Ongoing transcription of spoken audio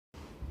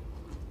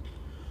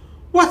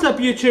What's up,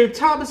 YouTube?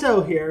 Thomas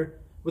O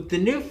here with the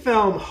new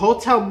film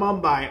Hotel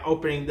Mumbai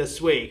opening this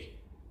week.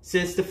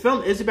 Since the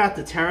film is about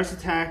the terrorist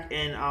attack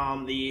in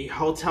the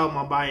Hotel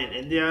Mumbai in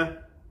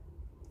India,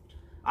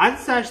 I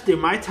decided to do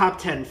my top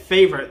 10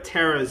 favorite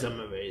terrorism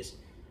movies.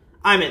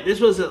 To be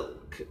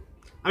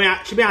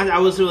honest, I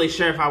wasn't really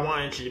sure if I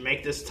wanted to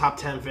make this top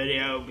 10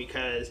 video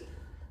because,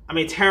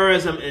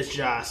 terrorism is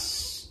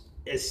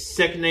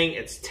sickening.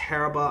 It's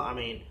terrible.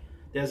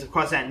 There's, of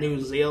course, that New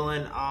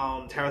Zealand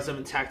terrorism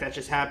attack that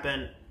just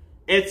happened.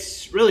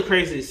 It's really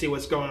crazy to see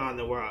what's going on in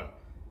the world.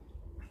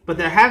 But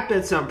there have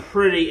been some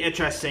pretty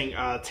interesting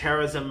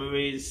terrorism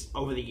movies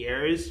over the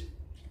years.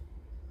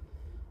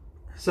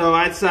 So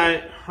I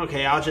decided,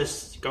 okay, I'll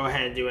just go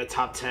ahead and do a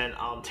top 10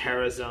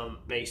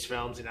 terrorism-based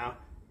films,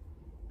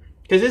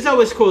 Because it's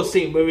always cool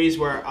seeing movies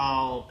where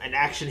an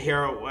action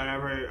hero or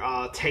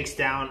whatever takes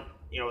down,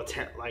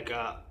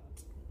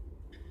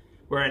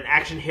 where an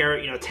action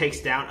hero, takes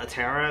down a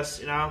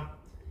terrorist,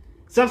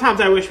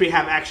 Sometimes I wish we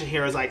have action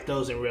heroes like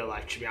those in real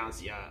life, to be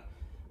honest, can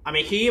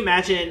you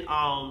imagine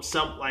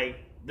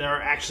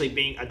there actually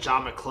being a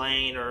John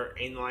McClane or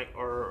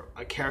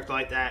a character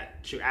like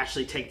that to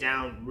actually take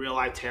down real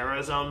life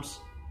terrorisms?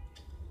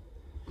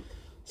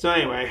 So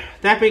anyway,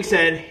 that being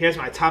said, here's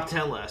my top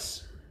 10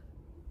 list.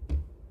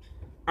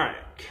 Alright,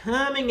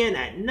 coming in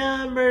at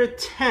number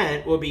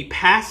 10 will be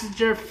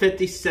Passenger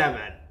 57.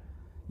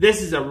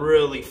 This is a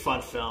really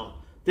fun film.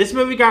 This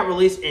movie got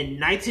released in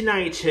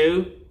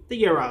 1992, the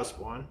year I was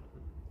born.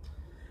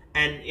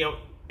 And, in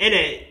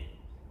it,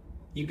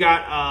 you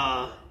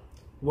got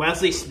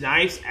Wesley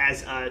Snipes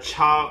as a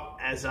child,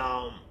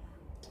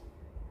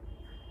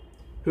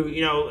 who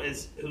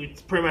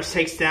pretty much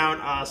takes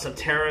down some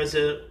terrorists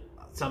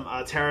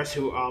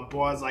who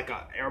boards like an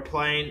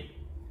airplane.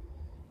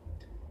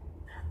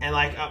 And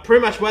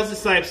pretty much Wesley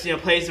Snipes,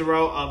 plays the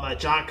role of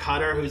John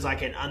Cutter, who's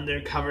like an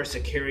undercover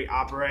security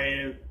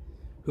operative,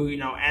 who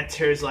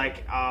enters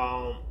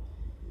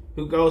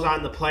who goes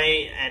on the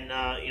plane, and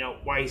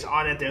while he's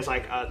on it, there's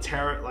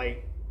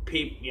terrorism,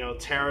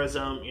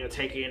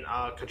 taking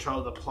control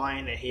of the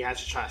plane, and he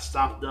has to try to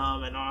stop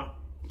them and all.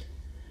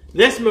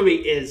 This movie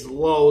is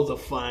loads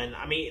of fun.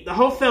 The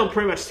whole film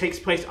pretty much takes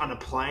place on a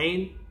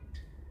plane.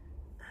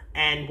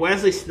 And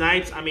Wesley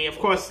Snipes, of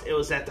course, it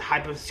was at the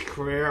height of his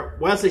career.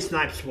 Wesley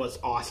Snipes was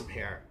awesome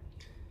here.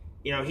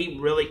 He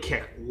really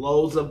kicked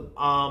loads of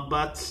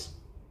butts.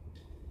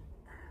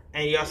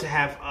 And you also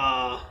have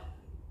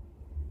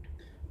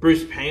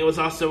Bruce Payne was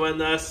also in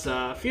this.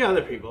 A few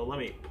other people. Let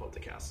me pull up the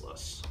cast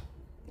list.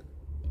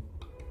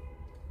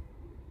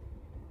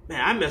 Man,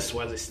 I miss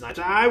Wesley Snipes.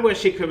 I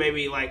wish he could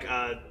maybe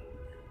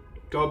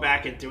go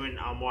back and doing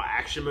more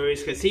action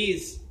movies, because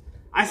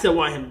I still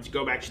want him to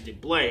go back to do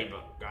Blade,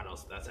 but God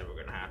knows if that's ever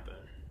going to happen.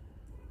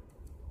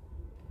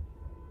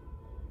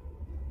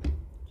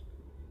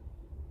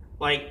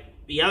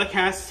 The other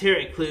cast here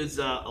includes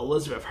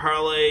Elizabeth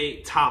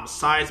Hurley, Tom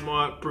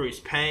Sizemore, Bruce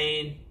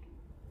Payne.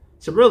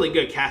 Some really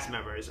good cast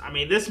members.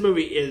 This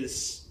movie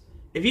is...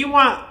 If you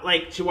want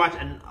to watch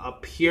a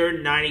pure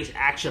 90s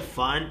action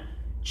fun,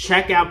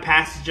 check out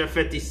Passenger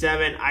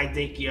 57. I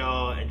think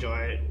you'll enjoy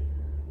it.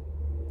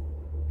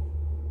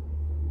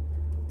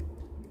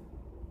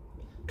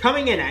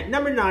 Coming in at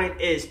number 9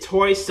 is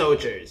Toy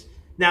Soldiers.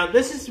 Now,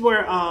 this is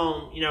where,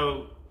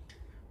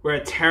 where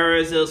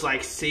terrorists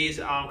seize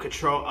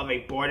control of a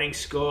boarding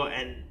school,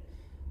 and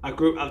a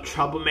group of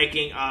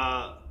troublemaking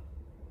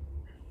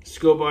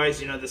schoolboys,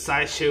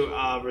 decide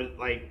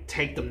to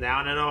take them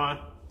down and all.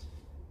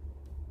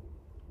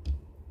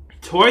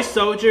 Toy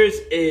Soldiers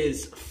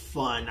is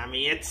fun.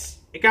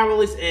 It got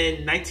released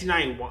in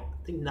 1991, I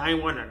think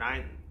 91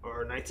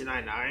 or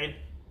 1999.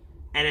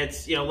 And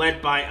it's,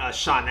 led by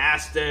Sean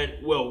Astin.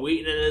 Will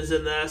Wheaton is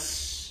in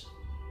this.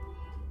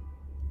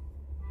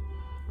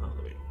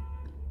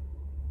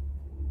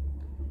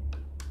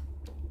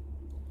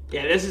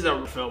 Yeah, this is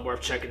a film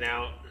worth checking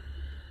out.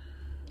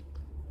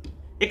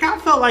 It kind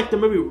of felt like the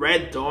movie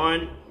Red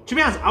Dawn. To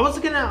be honest, I was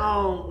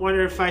gonna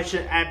wonder if I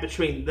should add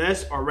between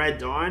this or Red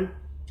Dawn.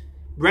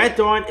 Red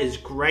Dawn is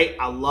great.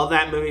 I love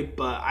that movie,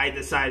 but I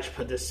decided to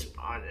put this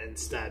on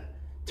instead.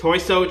 Toy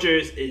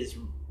Soldiers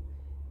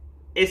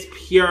it's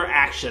pure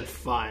action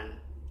fun.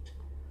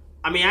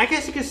 I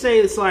guess you could say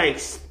it's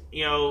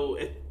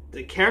if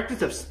the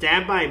characters of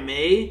Stand By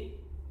Me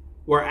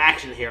were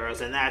action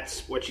heroes, and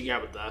that's what you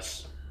get with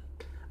us.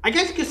 I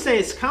guess you could say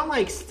it's kind of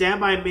like Stand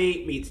By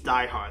Me meets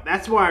Die Hard.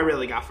 That's what I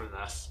really got from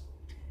this.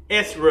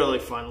 It's really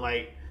fun,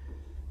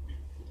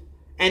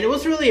 and it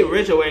was really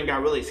original when it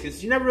got released,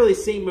 because you never really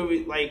see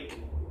movies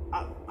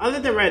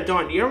other than Red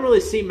Dawn, you don't really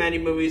see many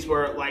movies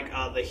where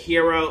the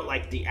hero,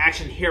 the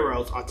action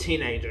heroes, are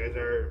teenagers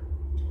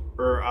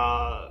or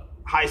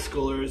high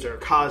schoolers or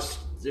college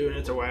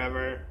students or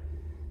whatever.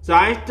 So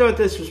I thought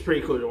this was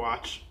pretty cool to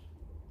watch.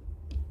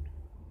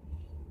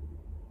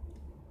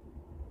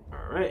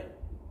 Alright.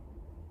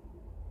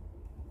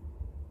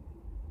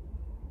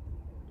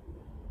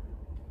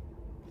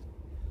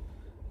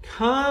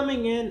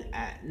 Coming in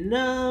at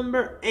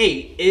number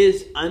 8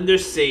 is Under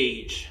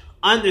Siege.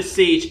 Under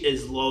Siege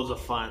is loads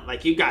of fun.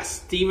 Like, you got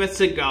Steven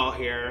Seagal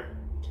here.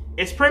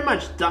 It's pretty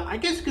much, I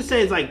guess you could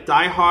say it's like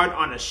Die Hard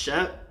on a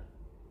ship.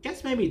 I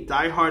guess maybe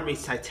Die Hard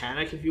meets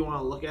Titanic if you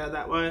want to look at it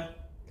that way.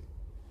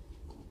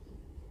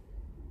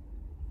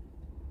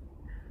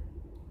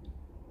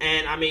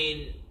 And I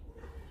mean,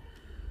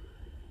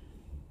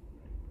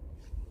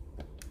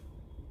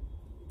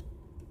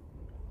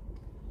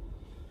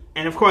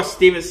 and of course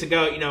Steven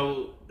Seagal, you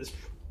know,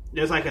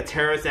 there's like a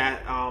terrorist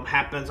that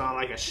happens on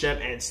like a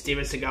ship, and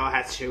Steven Seagal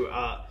has to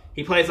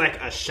he plays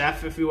like a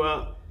chef, if you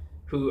will,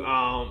 who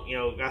you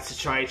know, got to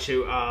try to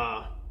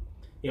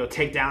you know,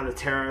 take down the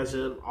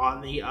terrorism on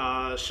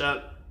the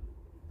ship.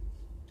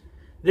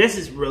 This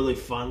is really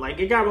fun. Like,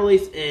 it got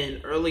released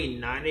in early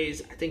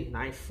 90s, I think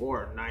 94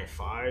 or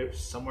 95,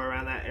 somewhere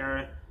around that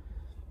era.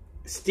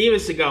 Steven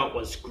Seagal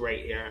was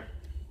great here.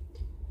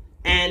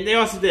 And they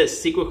also did a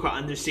sequel called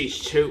Under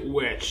Siege 2,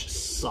 which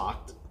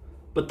sucked.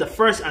 But the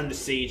first Under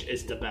Siege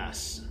is the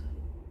best.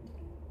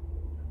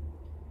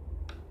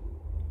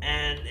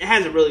 And it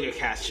has a really good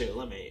cast too.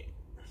 Let me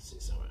see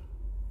something.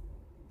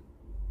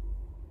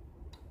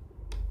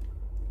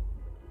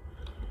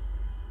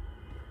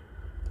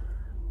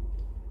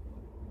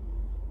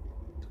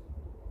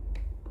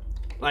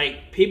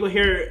 Like, people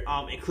here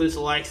includes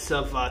the likes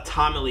of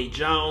Tommy Lee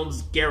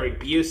Jones, Gary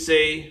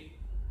Busey.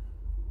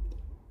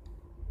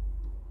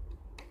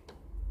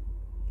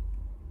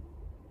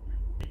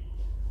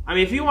 I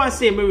mean, if you want to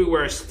see a movie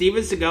where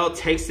Steven Seagal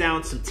takes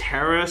down some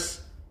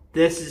terrorists,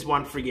 this is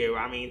one for you.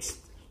 I mean,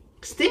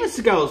 Steven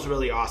Seagal is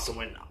really awesome.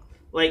 When,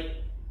 like,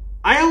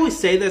 I always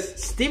say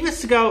this, Steven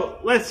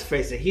Seagal, let's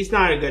face it, he's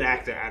not a good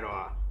actor at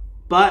all.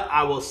 But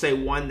I will say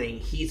one thing,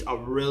 he's a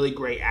really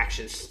great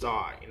action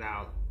star, you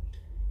know.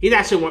 He's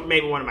actually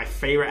maybe one of my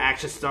favorite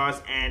action stars,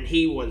 and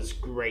he was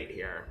great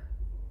here.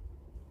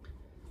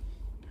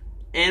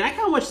 And I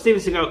kind of wish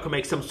Steven Seagal could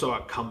make some sort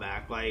of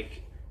comeback.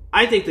 Like,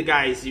 I think the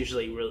guy is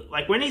usually really,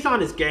 like, when he's on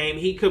his game,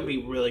 he could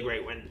be really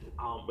great when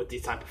with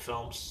these type of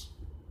films.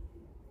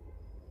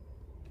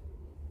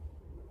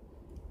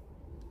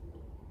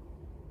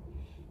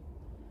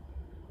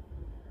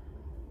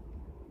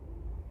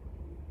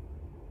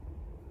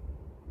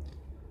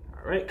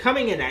 All right,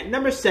 coming in at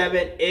number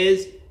 7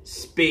 is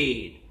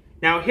Speed.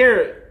 Now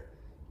here,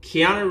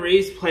 Keanu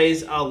Reeves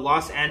plays a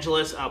Los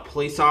Angeles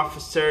police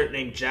officer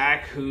named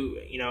Jack, who,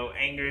 you know,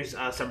 angers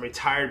some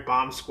retired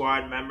bomb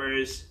squad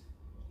members.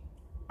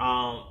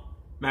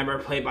 Member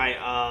played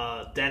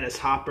by Dennis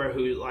Hopper,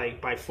 who,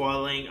 like, by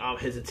foiling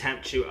his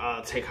attempt to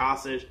take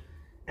hostage,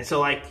 and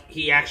so, like,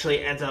 he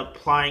actually ends up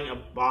applying a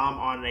bomb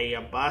on a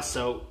bus.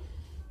 So,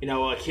 you know,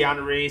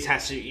 Keanu Reeves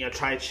has to, you know,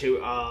 try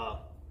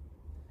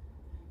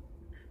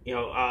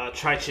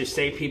to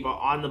save people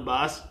on the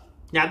bus.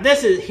 Now,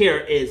 this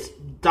is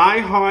Die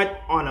Hard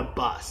on a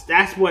bus.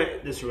 That's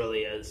what this really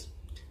is.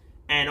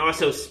 And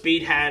also,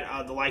 Speed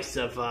had the likes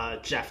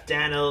of Jeff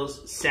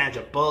Daniels,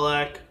 Sandra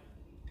Bullock.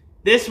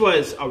 This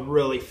was a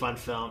really fun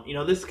film. You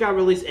know, this got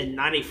released in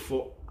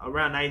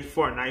around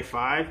 94 and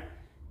 95.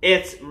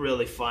 It's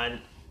really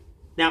fun.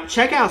 Now,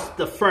 check out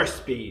the first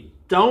Speed.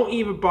 Don't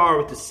even bother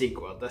with the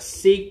sequel. The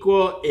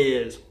sequel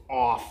is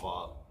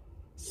awful.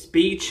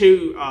 Speed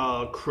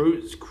 2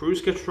 Cruise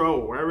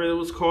Control, whatever it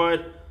was called.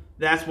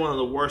 That's one of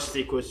the worst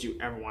sequels you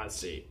ever want to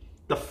see.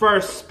 The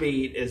first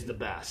Speed is the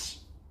best.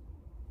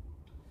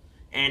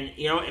 And,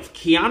 you know, if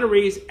Keanu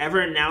Reeves ever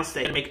announced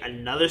they make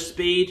another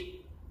Speed,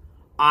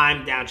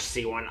 I'm down to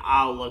see one.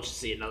 I'll love to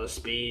see another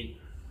Speed.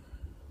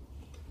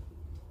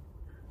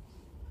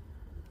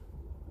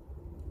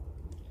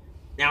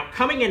 Now,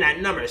 coming in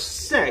at number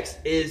 6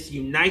 is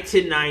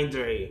United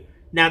 93.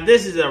 Now,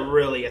 this is a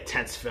really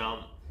intense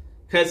film.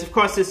 Because, of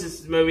course, this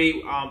is a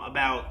movie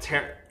about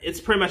it's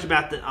pretty much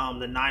about the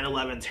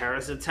 9/11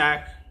 terrorist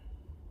attack,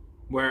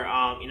 where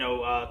you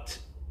know,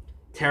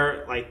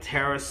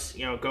 terrorists,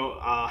 you know, go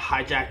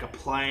hijack a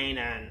plane,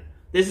 and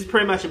this is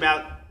pretty much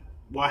about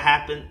what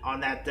happened on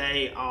that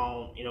day.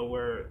 You know,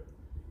 where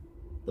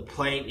the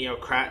plane, you know,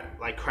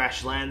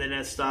 crash landed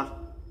and stuff.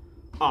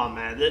 Oh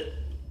man,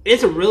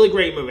 it's a really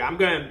great movie. I'm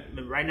gonna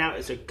right now.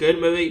 It's a good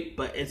movie,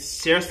 but it's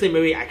seriously a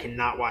movie I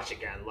cannot watch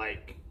again.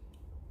 Like,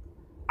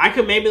 I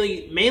could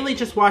mainly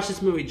just watch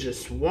this movie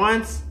just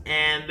once,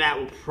 and that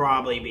will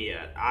probably be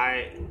it.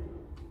 I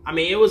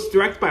mean, it was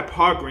directed by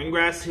Paul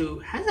Greengrass,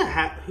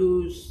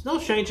 who's no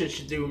stranger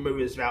to do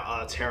movies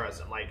about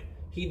terrorism. Like,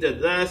 he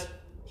did this,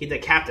 he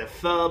did Captain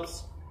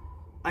Phillips.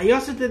 He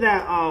also did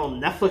that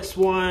Netflix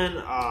one.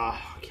 I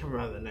can't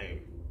remember the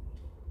name.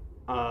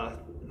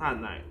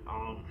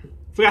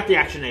 Forgot the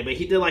actual name, but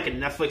he did like a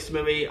Netflix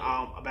movie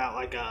about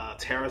like a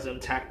terrorism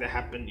attack that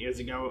happened years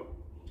ago.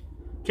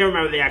 Can't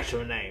remember the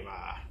actual name.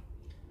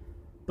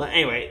 But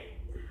anyway,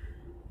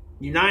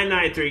 United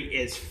 93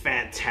 is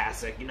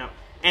fantastic, you know.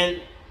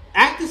 And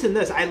actors in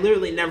this, I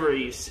literally never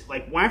used,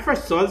 like, when I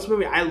first saw this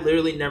movie, I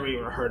literally never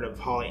even heard of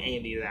hardly any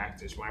of these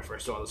actors when I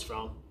first saw this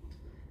film.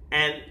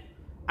 And,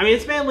 I mean,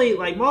 it's mainly,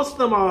 like, most of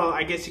them,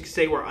 I guess you could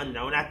say, were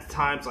unknown at the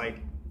times. Like,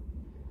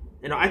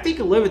 you know, I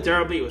think Olivia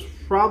Derby was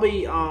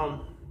probably,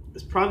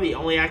 is probably the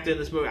only actor in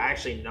this movie I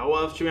actually know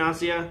of, to be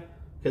honest with you,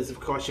 because of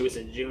course she was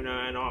in Juno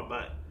and all.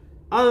 But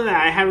other than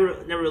that, I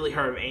haven't never really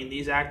heard of any of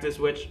these actors,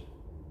 which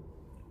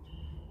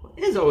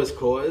is always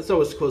cool. It's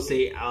always cool to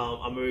see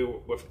a movie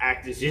with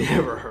actors you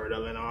never heard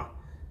of and all.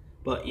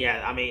 But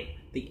yeah, I mean,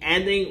 the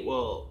ending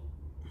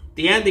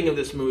of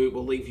this movie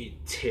will leave you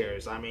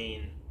tears. I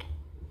mean,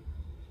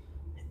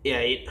 yeah,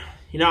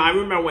 I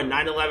remember when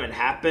 9/11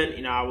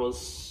 happened. I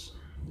was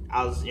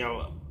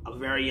a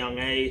very young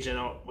age,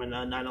 when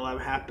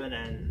 9/11 happened,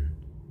 and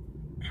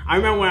I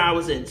remember when I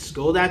was in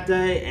school that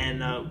day,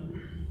 and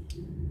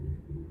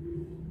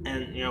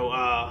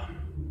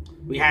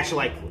we had to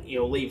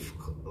leave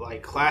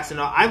class and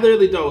all. I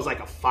literally thought it was like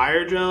a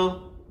fire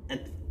drill,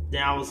 and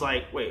then I was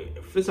like, wait,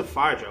 if it's a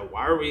fire drill,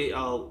 why are we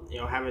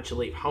having to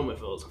leave home if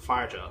it was a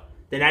fire drill?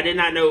 Then I did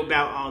not know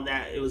about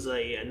that it was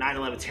a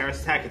 9/11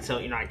 terrorist attack until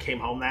I came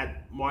home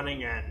that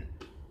morning, and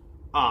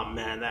oh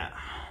man,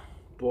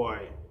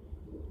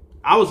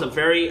 I was a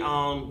very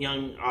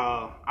young.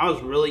 I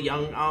was really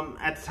young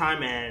at the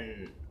time,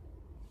 and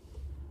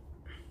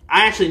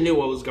I actually knew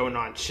what was going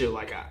on too.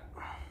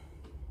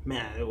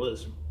 It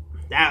was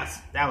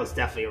that was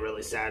definitely a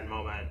really sad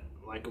moment,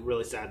 like a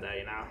really sad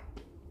day,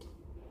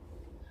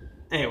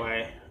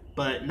 Anyway,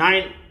 but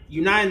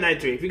United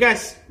 93. If you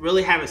guys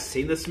really haven't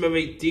seen this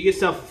movie, do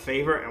yourself a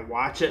favor and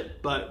watch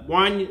it. But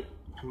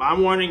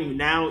I'm warning you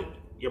now,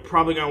 you're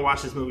probably gonna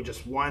watch this movie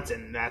just once,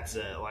 and that's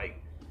it.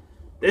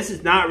 This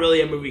is not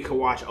really a movie you can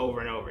watch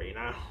over and over,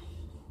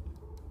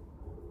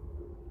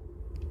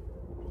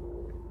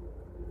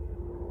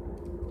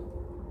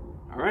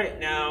 Alright,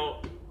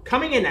 now,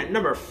 coming in at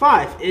number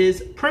 5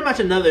 is pretty much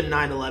another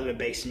 9/11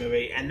 based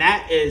movie, and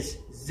that is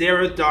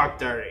Zero Dark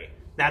Thirty.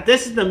 Now,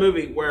 this is the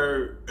movie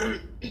where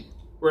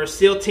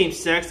SEAL Team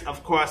 6,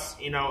 of course,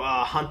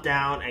 hunt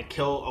down and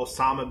kill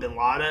Osama bin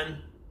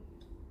Laden.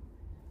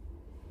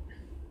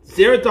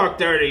 Zero Dark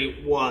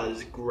 30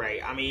 was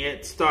great. I mean,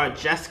 it starred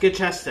Jessica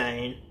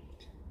Chastain.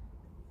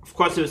 Of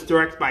course, it was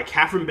directed by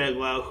Catherine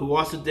Bigelow, who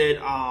also did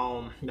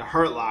The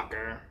Hurt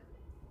Locker.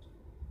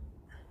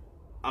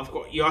 Of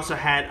course, you also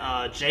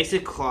had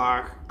Jason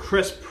Clarke.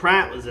 Chris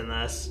Pratt was in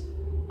this.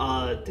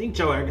 I think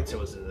Joe Edgerton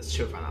was in this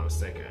too, if I'm not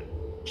mistaken.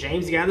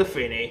 James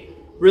Gandolfini.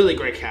 Really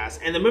great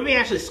cast. And the movie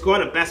actually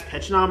scored a Best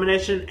Picture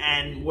nomination,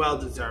 and well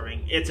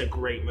deserving. It's a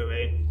great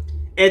movie.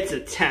 It's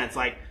intense.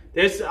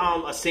 There's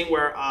a scene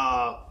where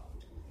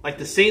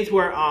the scenes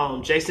where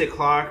Jason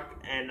Clarke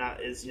and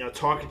is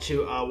talking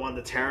to one of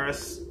the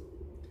terrorists,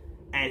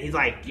 and he's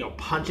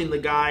punching the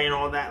guy and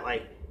all that.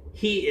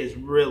 He is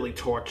really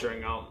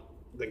torturing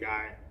the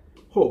guy.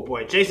 Oh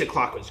boy, Jason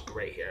Clarke was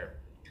great here.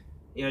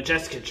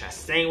 Jessica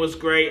Chastain was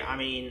great. I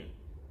mean,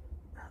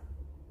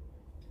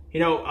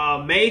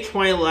 May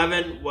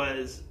 2011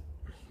 was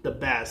the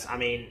best. I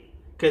mean,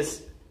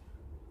 because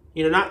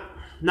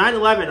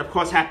 9/11, of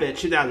course, happened in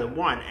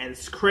 2001, and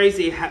it's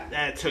crazy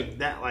that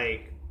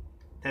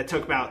it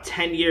took about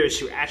 10 years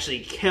to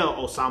actually kill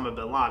Osama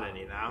bin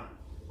Laden,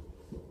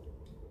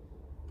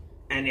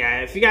 And yeah,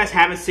 if you guys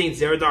haven't seen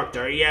Zero Dark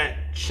Thirty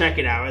yet, check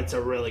it out. It's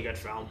a really good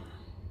film.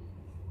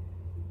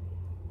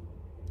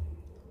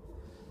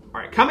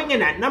 Alright, coming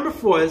in at number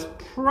 4 is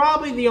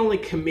probably the only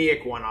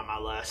comedic one on my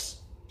list.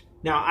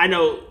 Now, I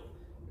know,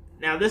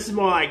 this is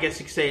more, I guess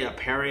you could say, a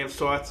parody of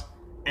sorts,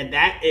 and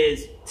that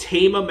is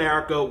Team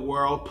America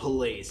World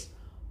Police.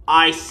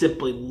 I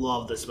simply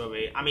love this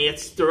movie. I mean,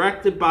 it's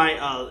directed by,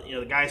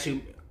 the guys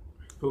who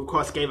of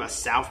course gave us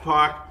South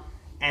Park,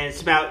 and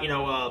it's about,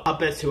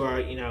 puppets who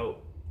are,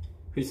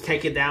 who's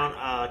taken down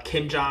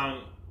Kim Jong-il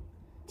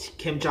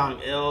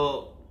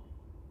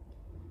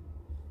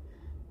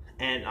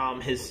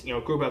and his,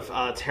 group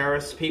of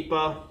terrorist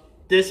people.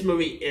 This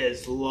movie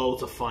is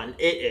loads of fun.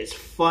 It is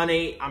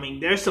funny. I mean,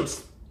 there is some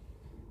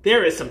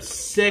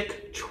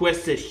sick,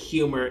 twisted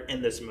humor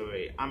in this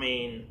movie. I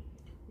mean,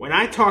 when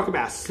I talk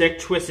about sick,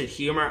 twisted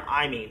humor,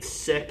 I mean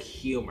sick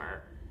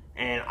humor.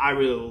 And I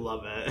really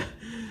love it.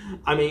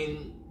 I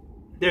mean,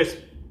 there's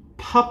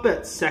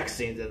puppet sex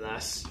scenes in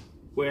this,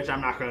 which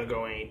I'm not going to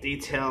go into any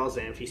details.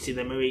 And if you see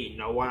the movie, you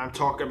know what I'm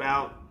talking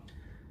about.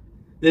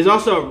 There's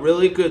also a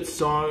really good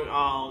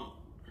song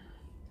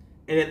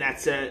in it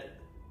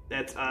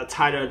that's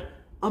titled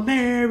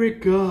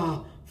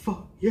America,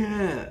 fuck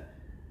yeah.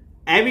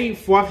 Every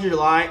 4th of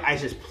July, I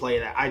just play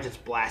that. I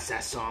just blast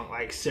that song.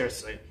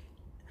 Seriously.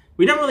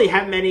 We don't really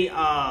have many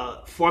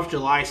 4th of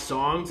July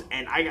songs,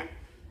 and I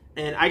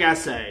gotta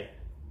say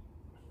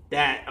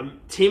that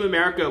Team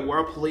America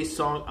World Police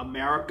song,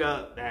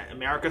 that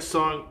America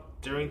song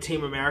during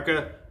Team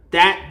America,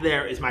 that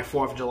there is my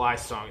 4th of July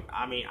song.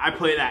 I mean, I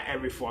play that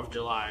every 4th of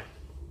July.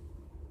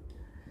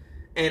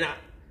 And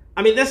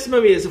I mean, this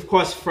movie is, of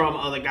course, from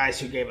the guys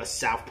who gave us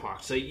South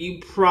Park, so you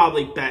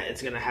probably bet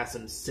it's going to have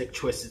some sick,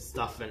 twisted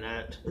stuff in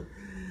it.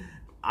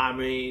 I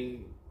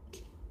mean,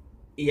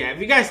 yeah, if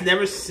you guys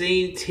never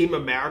seen Team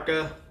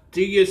America,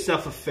 do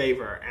yourself a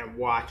favor and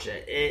watch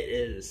it.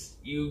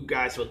 You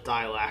guys will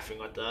die laughing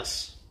with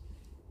us.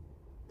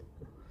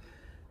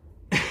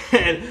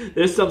 And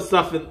there's some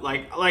stuff in,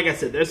 like I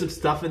said, there's some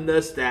stuff in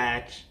this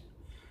that,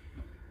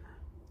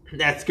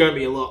 that's gonna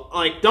be a little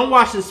like. Don't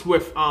watch this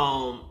with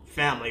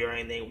family or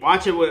anything.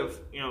 Watch it with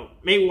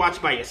maybe watch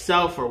it by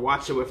yourself or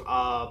watch it with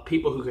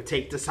people who could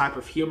take this type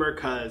of humor,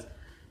 because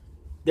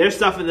there's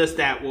stuff in this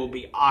that will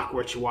be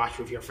awkward to watch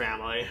with your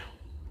family.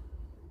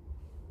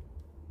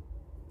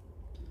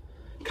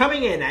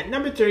 Coming in at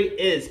number 3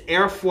 is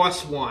Air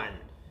Force One.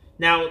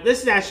 Now,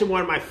 this is actually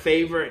one of my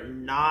favorite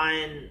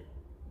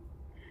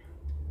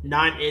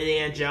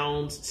non-Indiana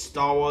Jones,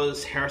 Star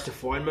Wars, Harrison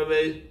Ford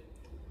movies.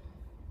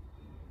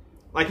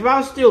 Like, if I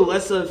was to do a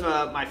list of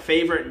my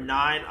favorite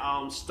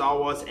Star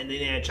Wars and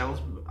Indiana Jones,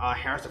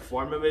 Harrison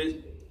Ford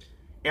movies,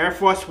 Air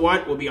Force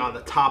One will be on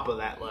the top of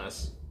that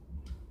list.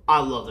 I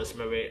love this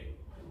movie.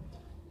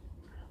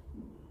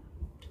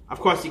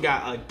 Of course, you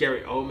got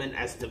Gary Oldman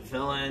as the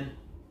villain.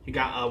 You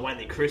got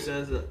Wendy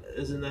Crewson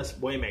is in this.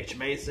 William H.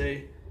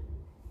 Macy.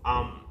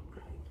 I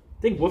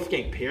think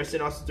Wolfgang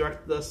Pearson also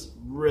directed this.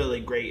 Really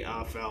great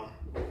film.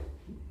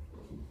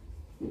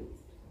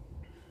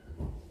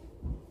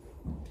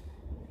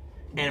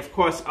 And of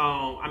course,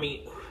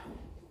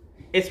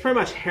 it's pretty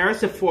much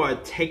Harrison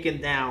Ford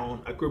taking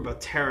down a group of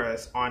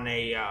terrorists on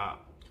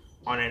an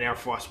Air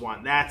Force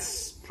One.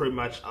 That's pretty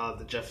much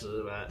the gist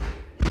of it.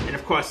 And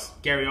of course,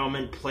 Gary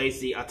Oldman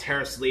plays the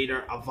terrorist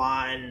leader,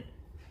 Ivan.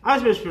 I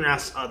always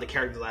mispronounce the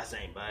character's last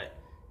name, but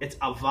it's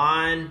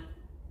Ivan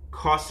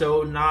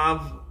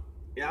Kosonov.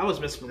 Yeah, I always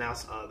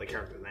mispronounce the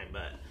character's name,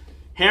 but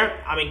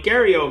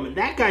Gary Oldman,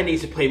 that guy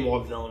needs to play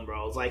more villain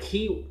roles. Like,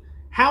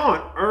 how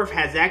on earth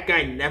has that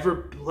guy never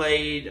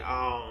played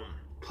a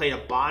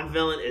Bond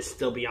villain is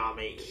still beyond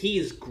me.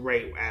 He's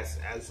great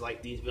as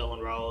like these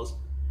villain roles.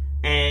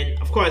 And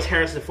of course,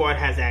 Harrison Ford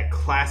has that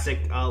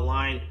classic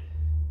line,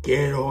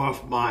 "Get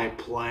off my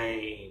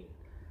plane."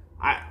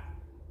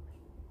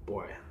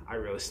 I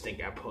really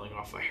stink at pulling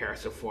off a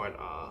Harrison Ford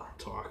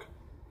talk.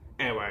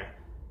 Anyway,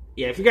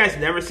 yeah, if you guys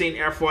never seen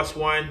Air Force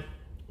One,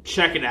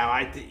 check it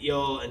out.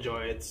 You'll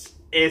enjoy it.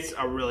 It's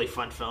a really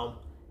fun film.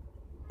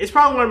 It's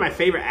probably one of my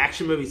favorite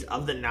action movies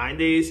of the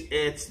 90s.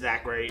 It's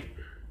that great.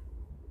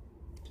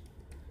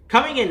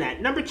 Coming in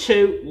at number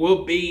 2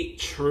 will be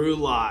True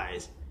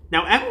Lies.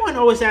 Now, everyone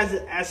always has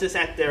this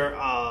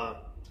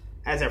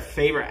as their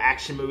favorite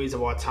action movies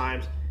of all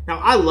time. Now,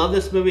 I love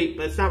this movie,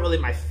 but it's not really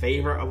my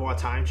favorite of all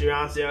time, to be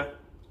honest with you.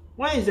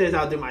 One of these days,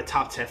 I'll do my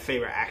top 10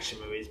 favorite action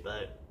movies,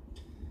 but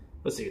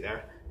we'll see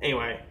there.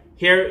 Anyway,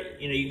 here,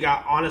 you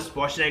got Arnold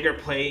Schwarzenegger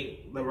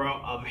playing the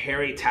role of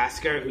Harry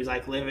Tasker, who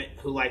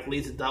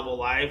leads a double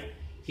life.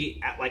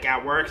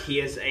 At work, he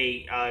is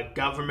a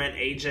government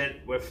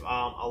agent with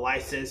a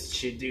license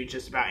to do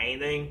just about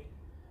anything.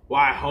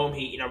 While at home,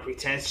 he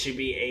pretends to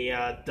be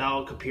a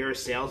dull computer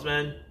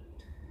salesman.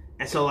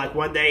 And so,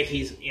 one day,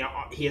 he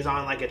is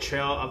on a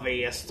trail of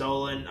a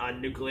stolen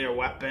nuclear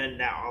weapon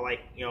that are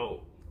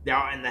they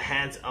are in the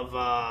hands of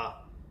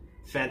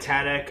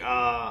fantastic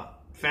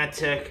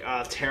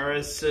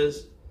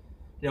terrorists.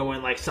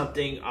 When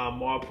something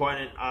more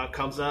important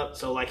comes up.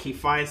 So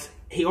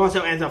he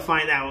also ends up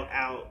finding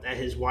out that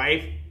his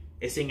wife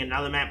is seeing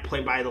another man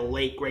played by the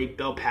late great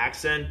Bill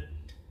Paxton.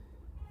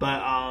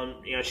 But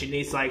she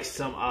needs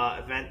some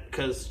event,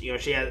 because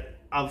she has,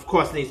 of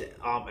course, needs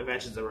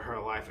adventures of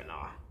her life and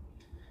all.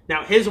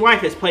 Now, his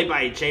wife is played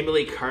by Jamie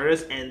Lee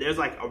Curtis, and there's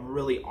a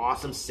really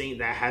awesome scene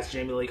that has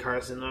Jamie Lee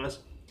Curtis in this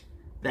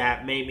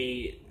that made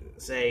me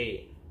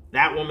say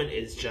that woman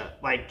is just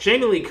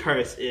Jamie Lee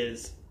Curtis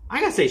is. I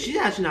gotta say, she's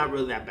actually not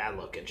really that bad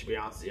looking, to be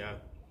honest with you.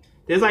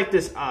 There's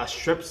this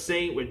strip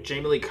scene with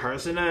Jamie Lee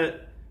Curtis in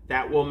it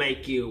that will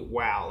make you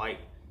wow.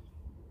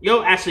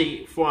 You'll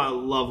actually fall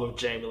in love with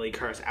Jamie Lee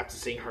Curtis after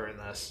seeing her in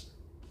this.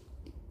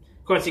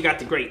 Of course, you got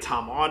the great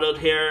Tom Arnold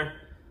here.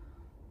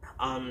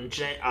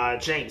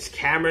 James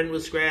Cameron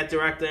was great at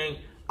directing.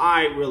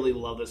 I really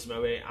love this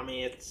movie.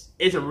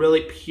 It's a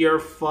really pure,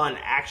 fun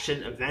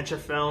action adventure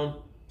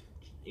film.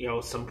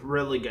 Some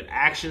really good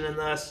action in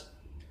this.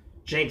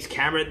 James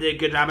Cameron did a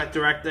good job at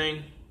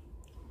directing.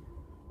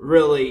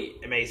 Really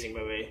amazing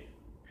movie.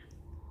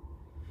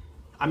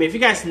 If you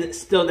guys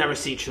still never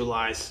see True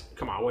Lies,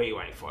 come on, what are you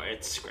waiting for?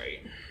 It's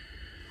great.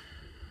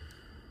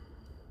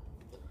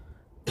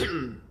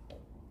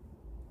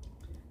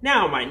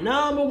 Now, my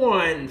number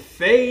 1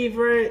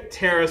 favorite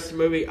terrorist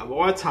movie of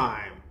all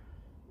time.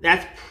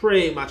 That's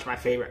pretty much my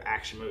favorite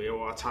action movie of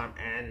all time.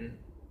 And,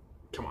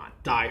 come on,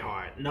 Die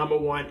Hard. Number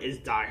 1 is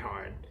Die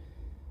Hard.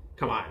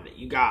 Come on,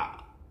 you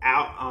got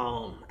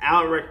Alan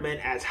Rickman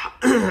as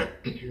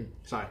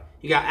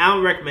You got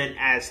Alan Rickman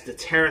as the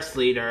terrorist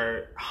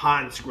leader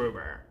Hans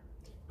Gruber,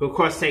 who of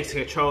course takes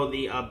control of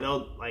the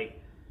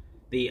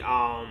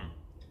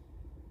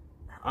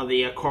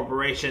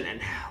corporation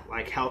and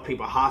held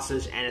people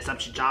hostage, and it's up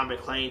to John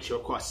McClane to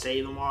of course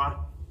save them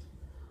all.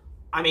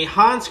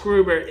 Hans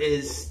Gruber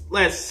is,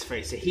 let's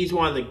face it, he's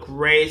one of the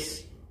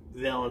greatest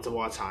villains of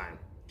all time.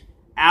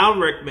 Alan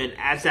Rickman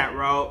as that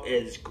role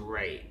is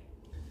great.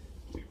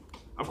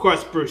 Of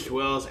course, Bruce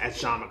Willis as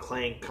John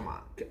McClane. Come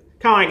on,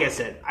 like I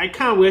said, I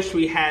kind of wish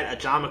we had a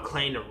John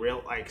McClane in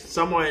real,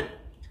 someone.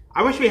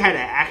 I wish we had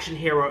an action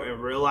hero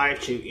in real life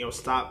to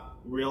stop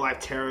real life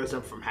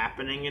terrorism from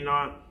happening and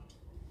all.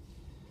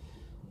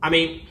 I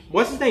mean,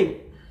 what's his name?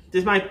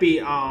 This might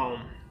be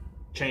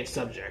change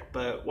subject,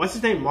 but what's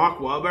his name? Mark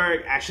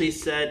Wahlberg actually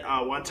said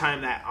one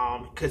time that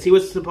because he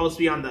was supposed to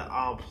be on the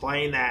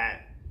plane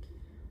that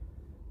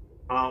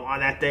on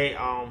that day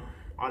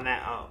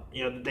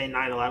the day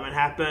 9/11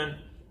 happened,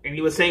 and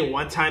he was saying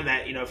one time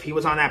that if he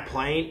was on that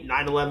plane,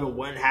 9/11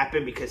 wouldn't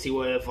happen because he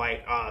would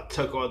have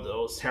took all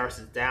those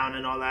terrorists down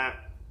and all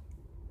that.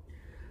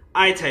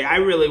 I tell you, I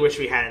really wish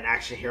we had an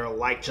action hero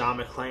like John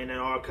McClane and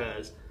all,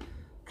 because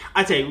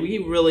I tell you, we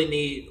really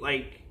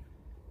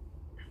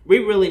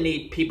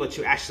need people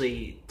to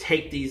actually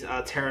take these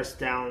terrorists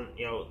down,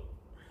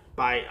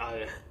 by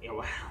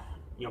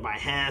by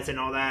hands and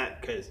all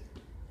that. Because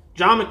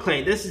John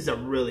McClane, this is a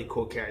really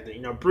cool character.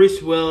 Bruce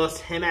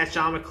Willis, him as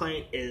John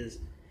McClane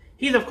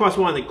he's of course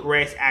one of the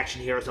greatest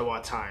action heroes of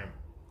all time.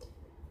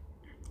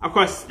 Of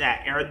course,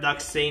 that air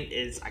duct scene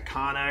is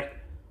iconic.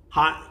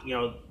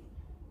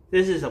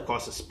 This is of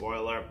course a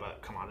spoiler,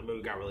 but come on, the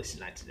movie got released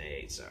in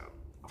 1988, so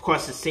of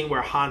course the scene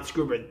where Hans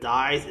Gruber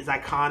dies is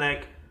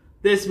iconic.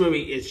 This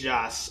movie is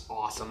just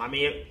awesome. I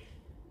mean,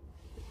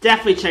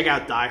 definitely check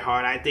out Die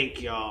Hard. I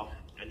think you'll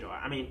enjoy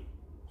it. I mean,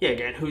 yeah,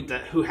 again,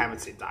 who haven't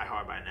seen Die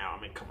Hard by now?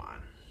 I mean, come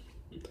on.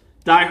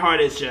 Die Hard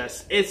is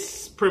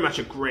it's pretty much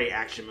a great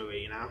action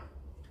movie,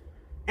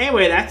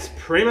 Anyway, that's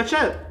pretty much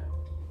it.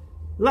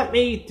 Let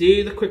me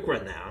do the quick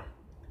rundown.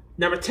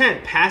 Number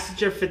 10,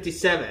 Passenger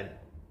 57.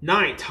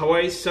 9,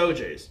 Toy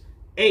Soldiers.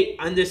 8,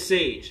 Under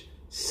Siege.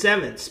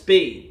 7,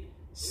 Speed.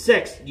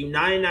 6,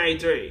 United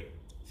 93.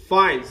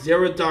 5,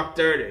 Zero Dark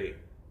 30.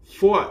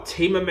 4,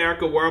 Team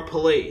America World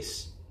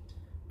Police.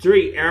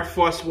 3, Air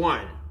Force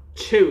One.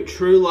 2,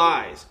 True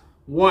Lies.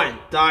 1,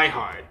 Die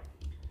Hard.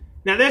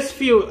 Now, there's a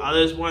few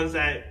others ones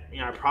that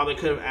I probably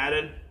could have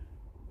added.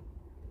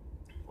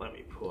 Let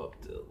me pull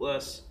up the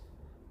list.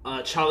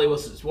 Charlie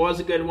Wilson's War is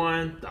a good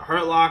one. The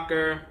Hurt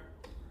Locker.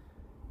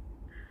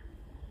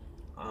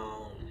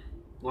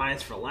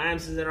 Lions for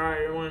Lambs is an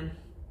alright one.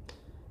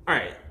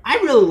 Alright, I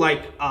really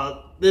like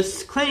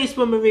this Clint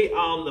Eastwood movie, the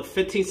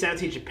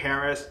 1517 to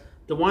Paris.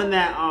 The one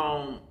that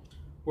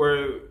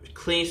where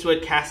Clint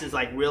Eastwood casts as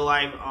real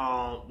life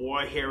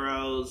war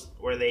heroes,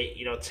 where they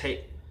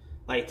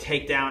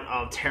take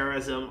down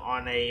terrorism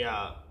on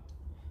a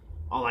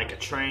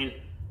train.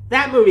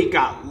 That movie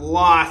got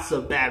lots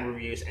of bad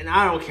reviews, and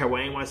I don't care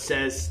what anyone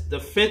says. The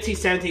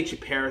 1517 to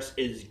Paris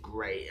is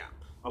great.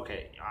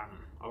 Okay, I'm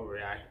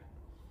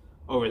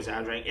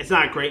over-exaggerating. It's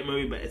not a great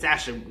movie, but it's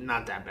actually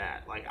not that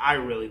bad. I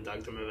really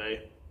dug the movie.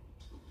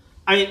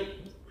 I mean,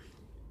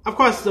 of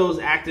course, those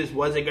actors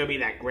wasn't going to be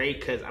that great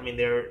because,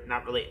 they're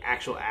not really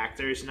actual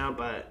actors,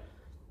 but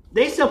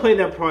they still played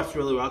their parts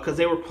really well because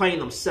they were playing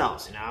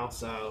themselves,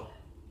 So,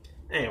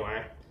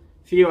 anyway,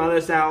 a few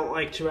others that I'd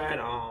like to add.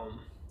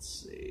 Let's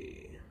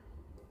see.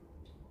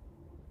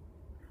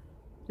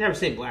 Never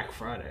seen Black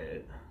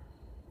Friday.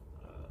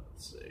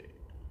 Let's see.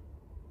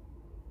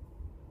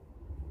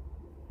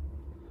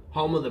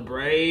 Home of the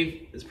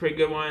Brave is a pretty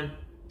good one.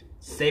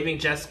 Saving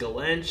Jessica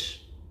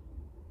Lynch.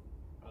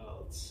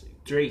 Let's see.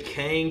 Three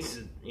Kings,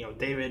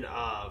 David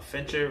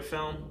Fincher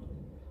film.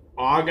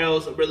 Argo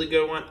is a really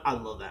good one. I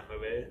love that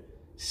movie.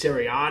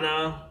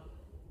 Syriana.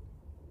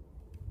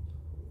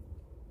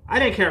 I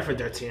didn't care for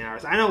 13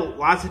 Hours. I know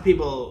lots of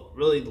people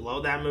really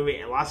love that movie,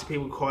 and lots of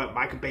people call it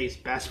Michael Bay's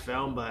best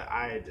film, but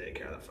I didn't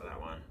care for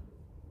that one.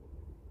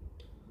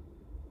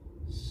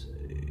 Let's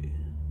see.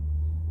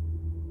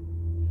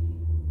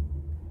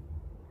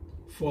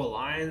 Four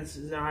Lions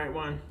is the right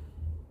one.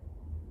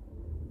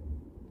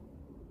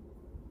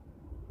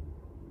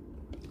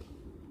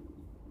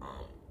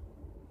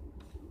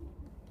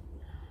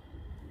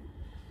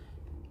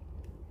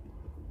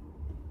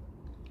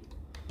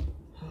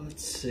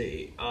 Let's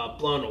see.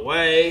 Blown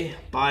Away,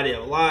 Body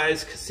of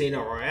Lies,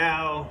 Casino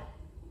Royale,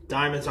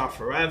 Diamonds Are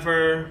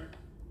Forever,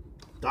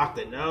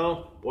 Dr.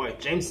 No. Boy,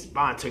 James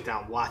Bond took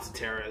down lots of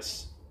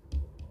terrorists.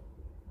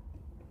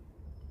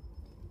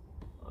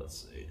 Let's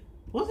see.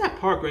 What was that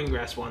Park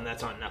Greengrass one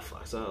that's on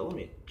Netflix? Let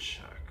me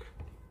check.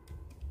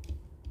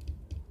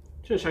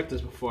 Should have checked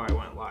this before I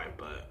went live,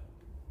 but...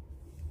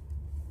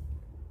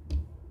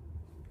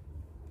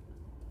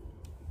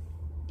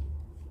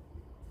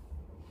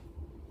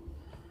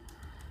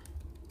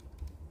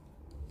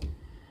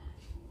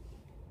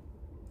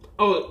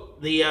 Oh,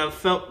 the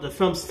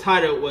film's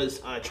title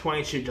was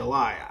 22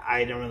 July.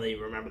 I don't really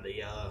remember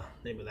the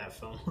name of that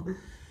film.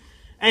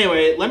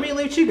 Anyway, let me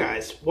leave you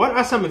guys. What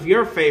are some of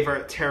your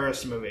favorite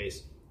terrorist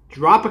movies?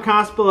 Drop a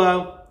comment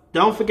below.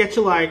 Don't forget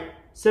to like,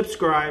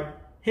 subscribe,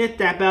 hit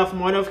that bell for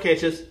more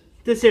notifications.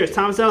 This here is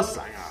Thomas L.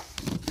 signing off.